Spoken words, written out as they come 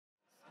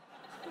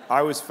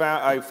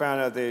I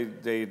found out they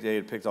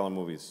had picked all the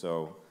movies,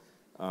 so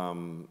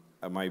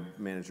my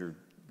manager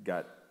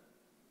got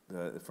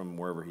from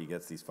wherever he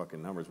gets these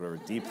fucking numbers, whatever,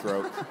 Deep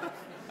Throat.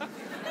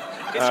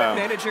 Is your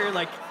manager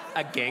like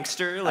a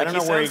gangster? Like I don't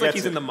know he where sounds he like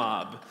gets he's in the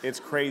mob. It's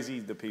crazy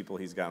the people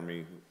he's got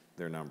me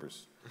their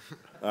numbers.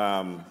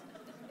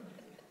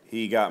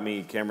 He got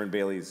me Cameron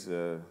Bailey's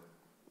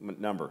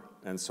number,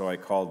 and so I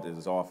called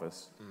his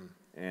office,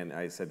 and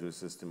I said to his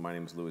assistant, "My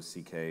name's Louis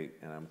C.K.,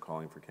 and I'm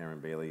calling for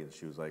Cameron Bailey," and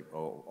she was like,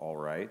 "Oh, all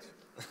right."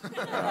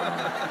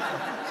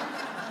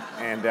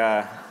 And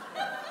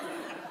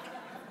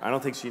I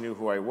don't think she knew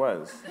who I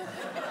was,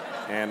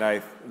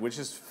 which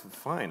is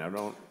fine.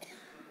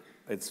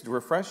 It's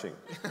refreshing.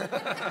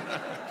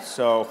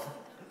 So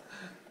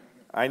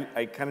I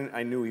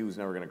knew he was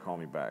never going to call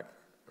me back.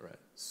 Right.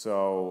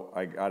 So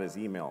I got his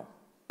email.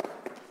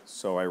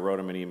 So I wrote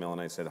him an email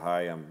and I said,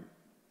 "Hi,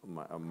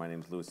 my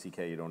name's Louis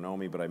C.K. You don't know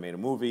me, but I made a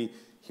movie.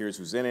 Here's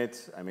who's in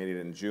it. I made it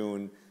in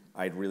June.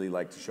 I'd really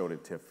like to show it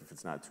at TIFF if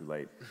it's not too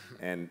late."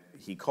 And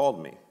he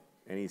called me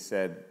and he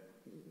said,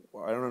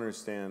 "Well, I don't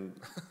understand.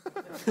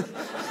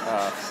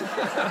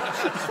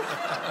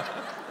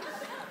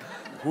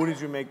 Who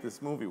did you make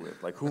this movie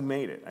with? Like, who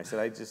made it?" I said,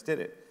 "I just did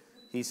it."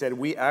 He said,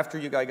 after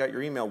I got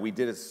your email, we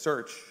did a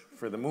search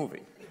for the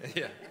movie.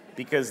 Yeah.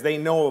 Because they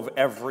know of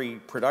every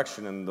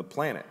production on the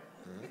planet.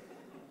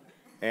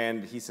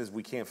 And he says,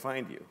 "We can't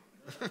find you."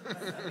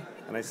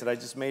 And I said, "I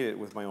just made it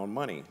with my own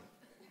money."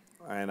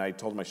 And I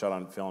told him I shot it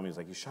on film. He was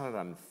like, "You shot it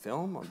on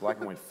film, on black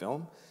and white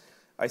film?"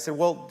 I said,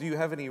 "Well, do you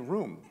have any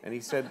room?" And he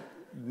said,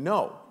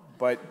 "No,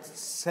 but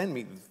send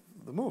me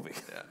the movie."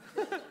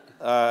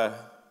 Yeah.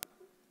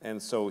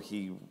 And so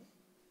he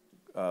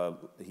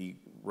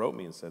wrote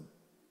me and said,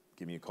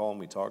 "Give me a call," and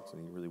we talked,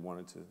 and he really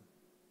wanted to.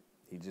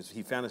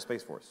 He found a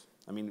space for us.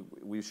 I mean,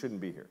 we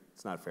shouldn't be here.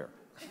 It's not fair.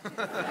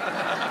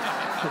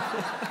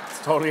 It's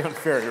totally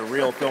unfair to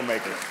real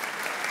filmmakers.